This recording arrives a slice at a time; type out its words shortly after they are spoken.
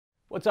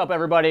What's up,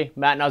 everybody?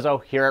 Matt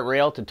Nuzzo here at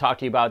Reel to talk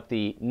to you about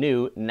the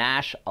new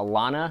Naish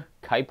Alana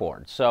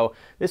kiteboard. So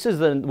this is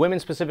the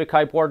women's specific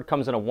kiteboard.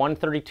 Comes in a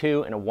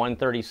 132 and a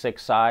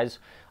 136 size.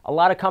 A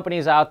lot of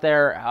companies out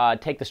there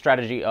take the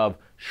strategy of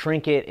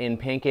shrink it and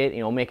pink it,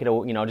 make it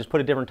a, just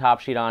put a different top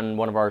sheet on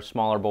one of our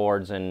smaller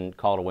boards and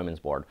call it a women's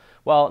board.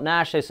 Well,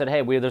 Naish, they said,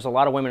 hey, there's a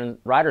lot of women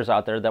riders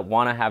out there that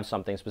want to have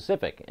something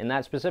specific, and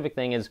that specific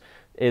thing is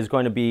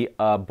going to be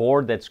a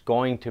board that's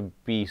going to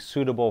be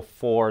suitable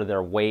for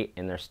their weight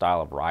and their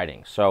style of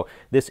riding. So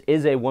this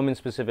is a women's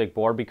specific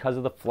board because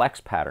of the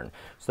flex pattern.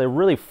 So they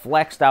really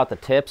flexed out the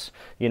tips.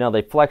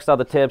 They flexed out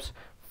the tips,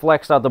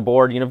 flexed out the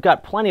board. You've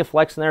got plenty of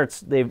flex in there.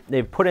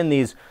 They've put in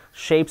these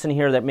shapes in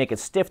here that make it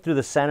stiff through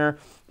the center,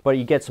 but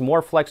you get some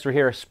more flex through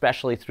here,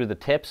 especially through the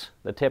tips,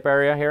 the tip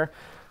area here.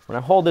 When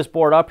I hold this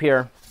board up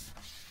here,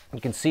 you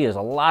can see there's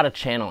a lot of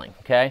channeling,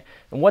 okay?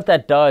 And what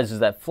that does is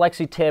that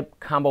flexi tip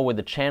combo with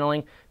the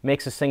channeling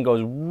makes this thing go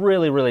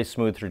really, really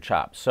smooth through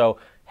chop. So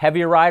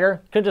heavier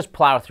rider can just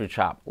plow through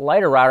chop.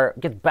 Lighter rider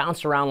gets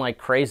bounced around like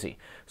crazy.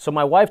 So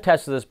my wife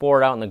tested this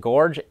board out in the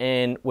gorge,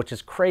 which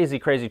is crazy,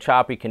 crazy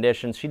choppy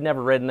conditions. She'd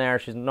never ridden there.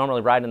 She's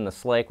normally riding in the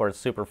slick where it's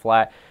super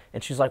flat.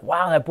 And she's like,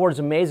 wow, that board's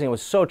amazing. It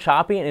was so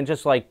choppy and it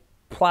just like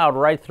plowed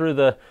right through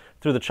the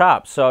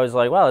chop. So I was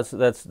like, well,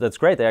 that's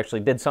great. They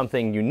actually did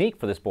something unique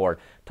for this board.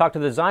 Talked to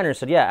the designer,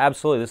 said, yeah,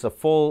 absolutely. This is a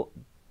full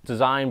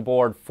design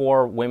board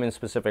for women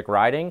specific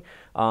riding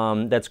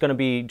that's going to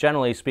be,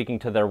 generally speaking,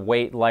 to their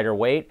weight, lighter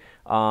weight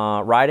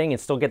riding, and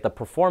still get the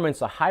performance,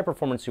 the high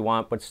performance you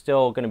want, but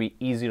still going to be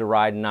easy to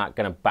ride and not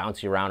going to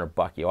bounce you around or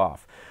buck you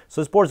off.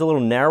 So this board's a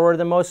little narrower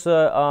than most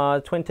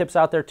twin tips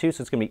out there too,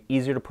 so it's going to be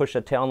easier to push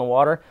the tail in the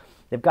water.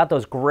 They've got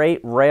those great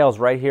rails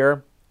right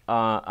here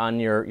on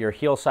your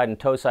heel side and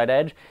toe side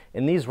edge,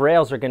 and these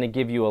rails are going to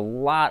give you a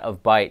lot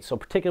of bite. So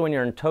particularly when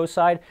you're in toe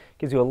side, it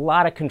gives you a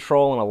lot of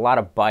control and a lot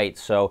of bite.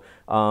 So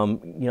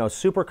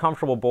super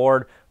comfortable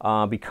board.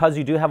 Because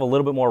you do have a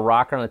little bit more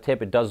rocker on the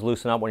tip, it does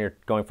loosen up when you're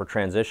going for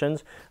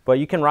transitions. But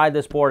you can ride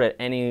this board at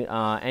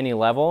any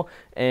level,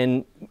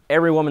 and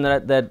every woman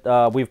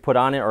that we've put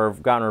on it or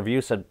gotten a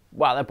review said,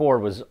 wow, that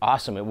board was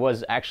awesome. It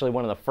was actually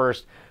one of the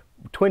first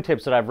twin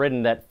tips that I've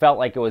ridden that felt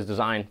like it was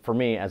designed for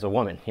me as a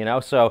woman,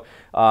 So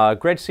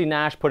great to see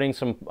Naish putting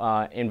some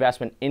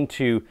investment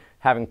into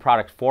having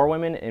product for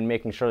women and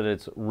making sure that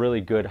it's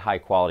really good, high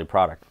quality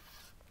product.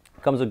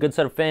 Comes with a good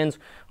set of fins,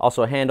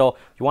 also a handle.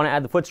 If you want to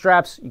add the foot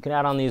straps, you can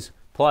add on these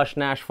plush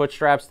Naish foot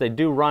straps. They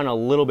do run a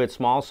little bit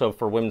small, so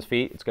for women's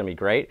feet, it's going to be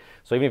great.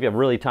 So even if you have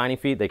really tiny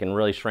feet, they can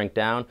really shrink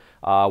down.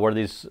 Where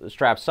these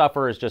straps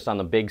suffer is just on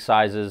the big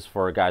sizes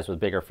for guys with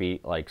bigger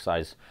feet, like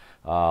size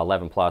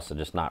 11 plus, are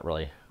just not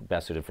really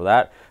best suited for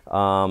that.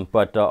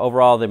 But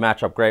overall, they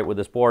match up great with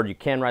this board. You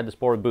can ride this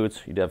board with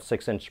boots. You do have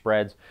 6-inch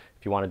spreads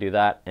if you want to do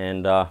that.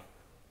 And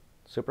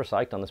super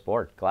psyched on this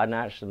board. Glad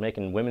Naish is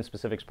making women's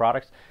specific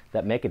products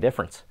that make a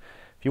difference.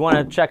 If you want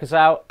to check us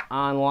out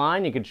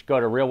online, you can go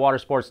to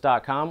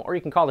realwatersports.com, or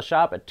you can call the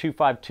shop at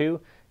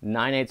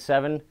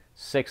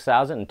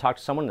 252-987-6000 and talk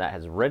to someone that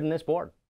has ridden this board.